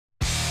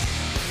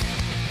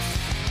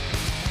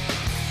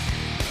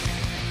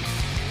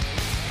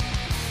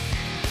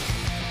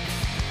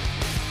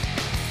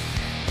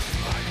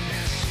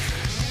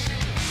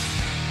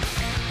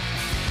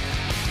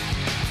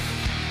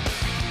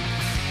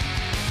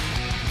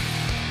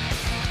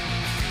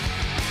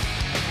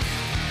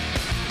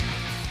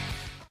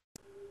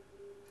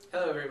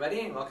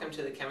everybody, and welcome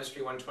to the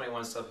Chemistry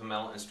 121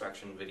 Supplemental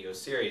Instruction video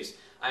series.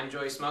 I'm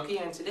Joey Smokey,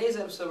 and in today's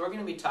episode we're going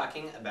to be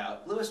talking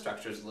about Lewis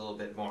structures a little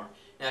bit more.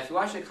 Now, if you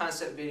watch the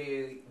concept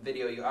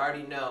video, you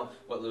already know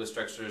what Lewis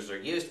structures are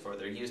used for.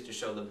 They're used to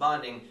show the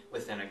bonding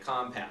within a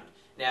compound.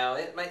 Now,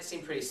 it might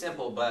seem pretty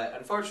simple, but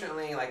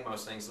unfortunately, like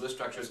most things, Lewis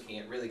structures can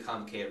get really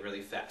complicated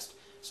really fast.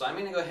 So I'm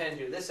going to go ahead and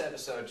do this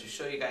episode to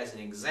show you guys an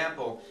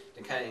example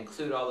to kind of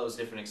include all those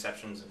different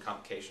exceptions and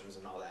complications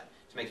and all that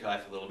to make your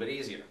life a little bit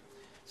easier.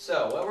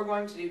 So what we're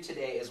going to do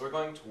today is we're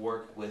going to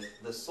work with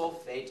the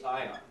sulfate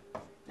ion.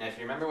 Now if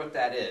you remember what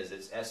that is,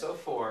 it's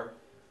SO4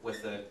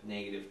 with a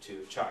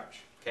 -2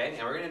 charge. Okay,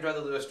 and we're going to draw the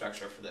Lewis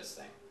structure for this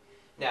thing.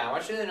 Now I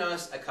want you to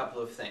notice a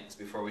couple of things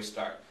before we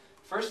start.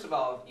 First of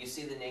all, you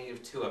see the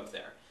 -2 up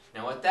there.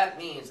 Now what that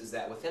means is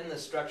that within the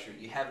structure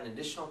you have an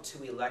additional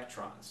 2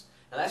 electrons.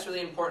 Now that's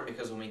really important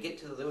because when we get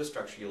to the Lewis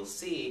structure you'll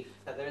see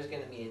that there's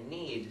going to be a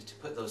need to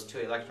put those 2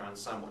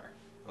 electrons somewhere.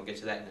 We'll get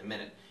to that in a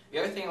minute. The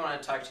other thing I want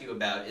to talk to you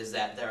about is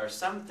that there are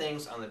some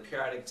things on the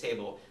periodic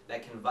table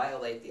that can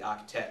violate the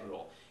octet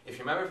rule. If you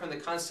remember from the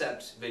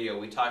concept video,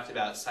 we talked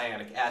about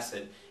cyanic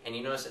acid, and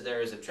you notice that there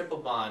is a triple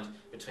bond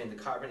between the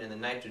carbon and the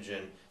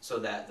nitrogen, so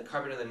that the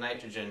carbon and the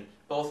nitrogen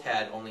both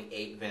had only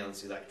 8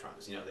 valence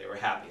electrons. You know, they were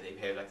happy. They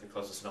behaved like the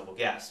closest noble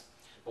gas.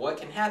 But what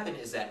can happen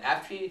is that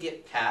after you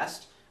get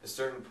past a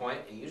certain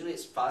point, and usually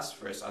it's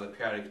phosphorus on the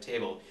periodic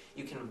table,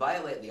 you can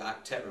violate the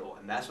octet rule,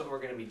 and that's what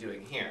we're going to be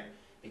doing here.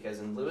 Because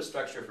in Lewis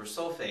structure for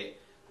sulfate,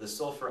 the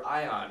sulfur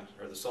ion,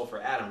 or the sulfur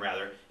atom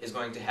rather, is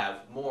going to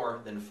have more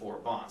than 4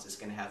 bonds. It's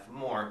going to have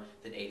more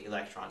than 8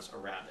 electrons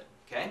around it.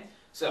 Okay?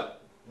 So,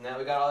 now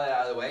we got all that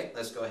out of the way,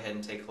 let's go ahead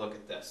and take a look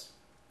at this.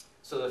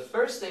 So the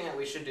first thing that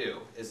we should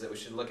do is that we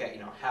should look at,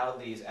 how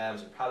these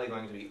atoms are probably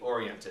going to be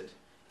oriented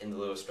in the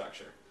Lewis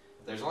structure.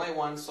 There's only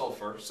one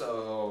sulfur,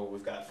 so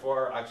we've got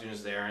 4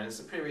 oxygens there, and it's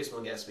a pretty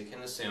reasonable guess we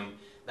can assume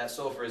that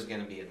sulfur is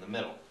going to be in the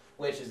middle,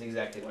 which is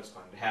exactly what's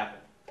going to happen.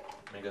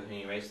 I'm going to go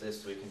ahead and erase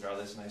this so we can draw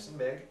this nice and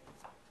big.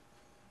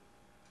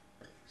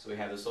 So we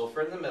have the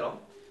sulfur in the middle.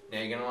 Now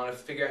you're going to want to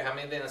figure out how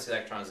many valence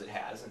electrons it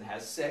has, and it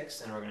has 6,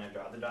 and we're going to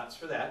draw the dots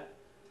for that.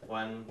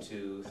 1,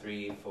 2,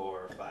 3,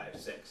 4, 5,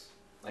 6.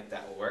 Like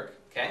that will work,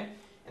 okay?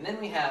 And then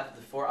we have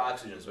the 4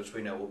 oxygens, which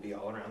we know will be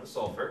all around the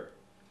sulfur.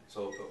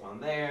 So we'll put one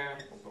there,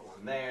 we'll put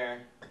one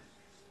there,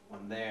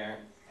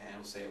 and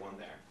we'll say one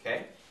there,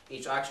 okay?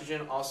 Each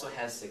oxygen also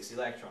has 6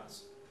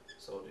 electrons.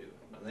 So we'll do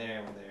one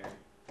there, one there.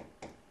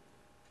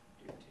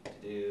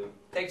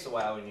 Takes a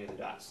while when you do the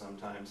dots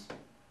sometimes.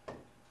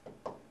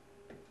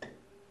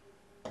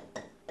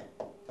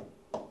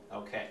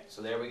 Okay,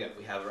 so there we go.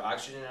 We have our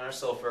oxygen and our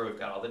sulfur. We've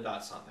got all the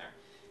dots on there.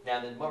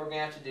 Now then what we're going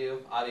to have to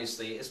do,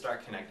 obviously, is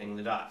start connecting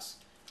the dots.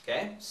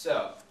 Okay,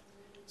 so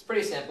it's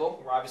pretty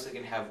simple. We're obviously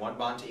going to have 1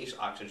 bond to each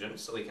oxygen,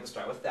 so we can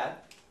start with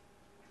that.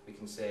 We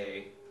can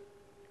say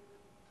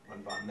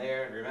 1 bond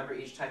there. Remember,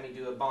 each time you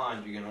do a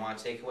bond, you're going to want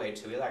to take away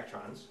 2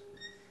 electrons.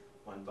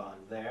 1 bond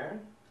there.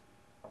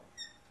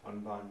 1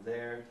 bond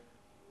there,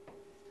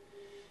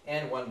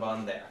 and 1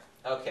 bond there.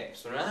 Okay,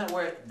 so now that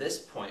we're at this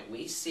point,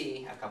 we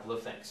see a couple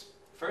of things.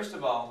 First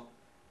of all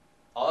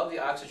of the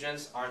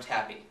oxygens aren't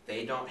happy.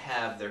 They don't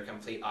have their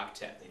complete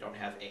octet. They don't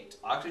have 8.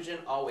 Oxygen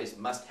always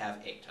must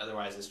have 8,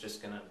 otherwise it's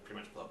just going to pretty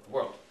much blow up the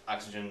world.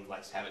 Oxygen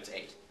likes to have its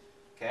 8.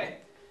 Okay?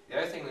 The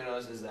other thing we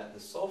notice is that the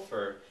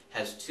sulfur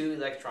has 2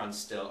 electrons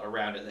still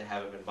around it that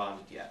haven't been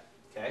bonded yet.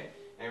 Okay?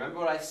 And remember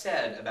what I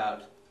said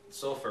about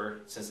sulfur,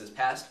 since it's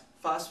past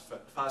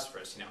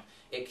phosphorus,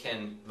 it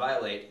can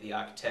violate the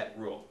octet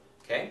rule.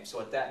 Okay, so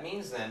what that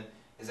means then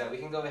is that we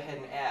can go ahead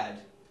and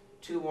add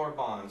 2 more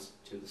bonds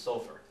to the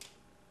sulfur.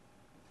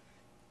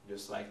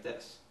 Just like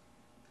this.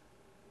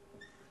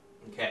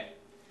 Okay,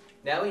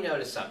 now we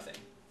notice something.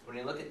 When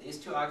we look at these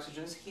 2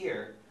 oxygens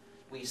here,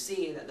 we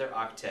see that their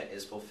octet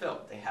is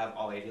fulfilled. They have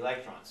all 8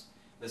 electrons.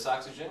 This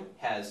oxygen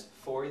has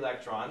 4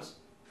 electrons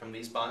from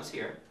these bonds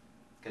here,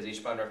 because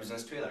each bond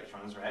represents 2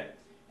 electrons, right?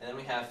 And then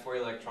we have 4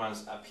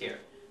 electrons up here.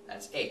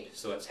 That's 8,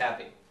 so it's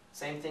happy.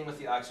 Same thing with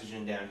the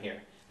oxygen down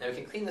here. Now we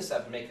can clean this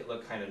up and make it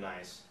look kind of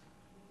nice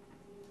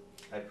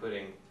by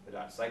putting the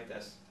dots like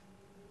this.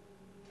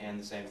 And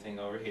the same thing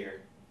over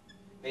here.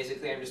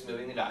 Basically, I'm just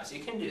moving the dots.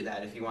 You can do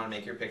that if you want to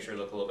make your picture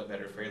look a little bit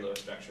better for your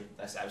Lewis structure.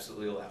 That's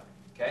absolutely allowed.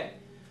 Okay?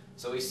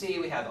 So we see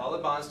we have all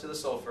the bonds to the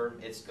sulfur.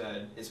 It's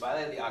good. It's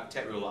violated the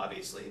octet rule,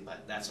 obviously,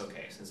 but that's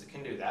okay since it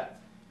can do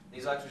that.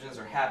 These oxygens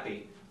are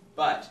happy,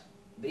 but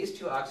these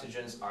 2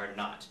 oxygens are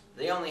not.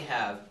 They only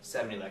have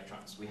 7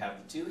 electrons. We have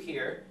the 2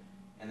 here,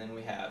 and then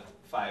we have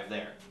 5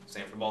 there.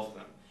 Same for both of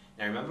them.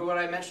 Now remember what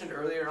I mentioned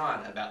earlier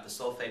on about the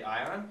sulfate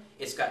ion?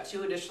 It's got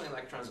 2 additional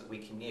electrons that we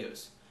can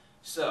use.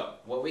 So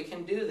what we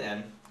can do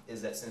then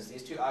is that since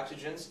these 2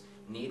 oxygens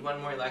need 1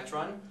 more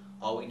electron,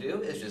 all we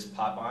do is just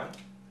pop on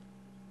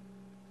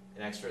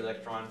an extra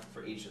electron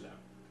for each of them.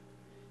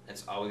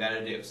 That's all we got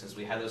to do. Since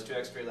we have those 2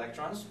 extra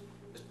electrons,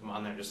 just put them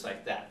on there just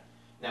like that.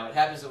 Now what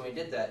happens when we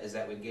did that is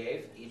that we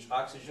gave each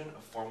oxygen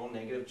a formal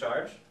negative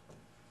charge,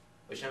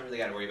 which I don't really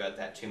got to worry about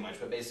that too much,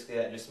 but basically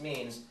that just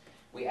means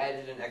we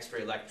added an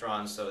extra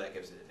electron, so that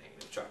gives it a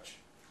negative charge.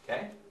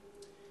 Okay?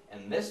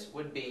 And this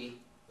would be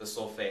the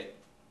sulfate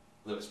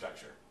Lewis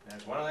structure. And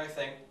there's one other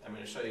thing I'm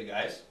going to show you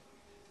guys.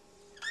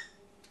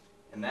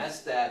 And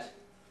that's that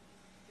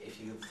if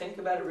you think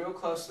about it real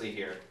closely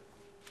here,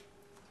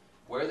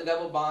 where the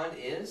double bond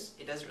is,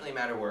 it doesn't really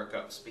matter where it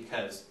goes,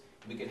 because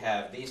we could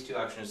have these two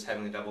oxygens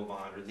having the double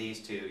bond, or these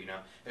two,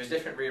 There's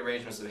different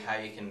rearrangements of how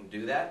you can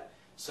do that.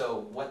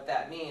 So what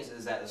that means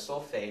is that the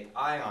sulfate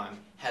ion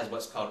has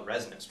what's called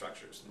resonance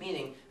structures,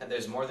 meaning that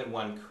there's more than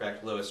one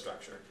correct Lewis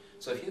structure.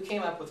 So if you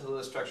came up with a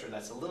Lewis structure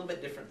that's a little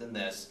bit different than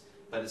this,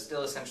 but it's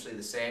still essentially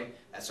the same,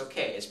 that's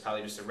okay. It's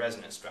probably just a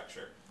resonance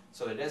structure.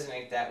 So to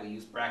designate that, we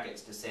use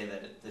brackets to say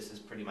that this is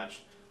pretty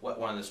much what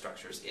one of the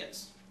structures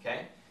is.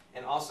 Okay?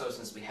 And also,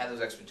 since we have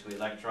those extra 2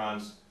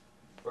 electrons,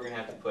 we're going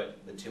to have to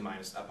put the 2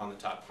 minus up on the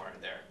top corner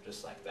there,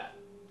 just like that.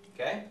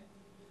 Okay?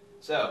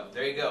 So,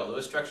 there you go.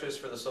 Lewis structures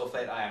for the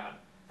sulfate ion.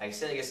 Like I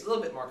said, it gets a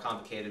little bit more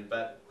complicated,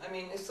 but, I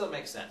mean, it still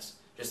makes sense.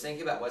 Just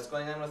think about what's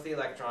going on with the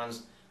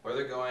electrons, where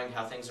they're going,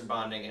 how things are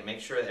bonding, and make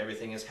sure that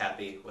everything is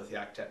happy with the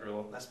octet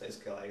rule. That's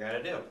basically all you got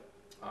to do.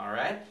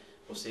 Alright?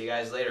 We'll see you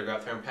guys later. Go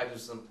out there and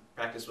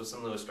practice with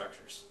some Lewis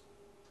structures.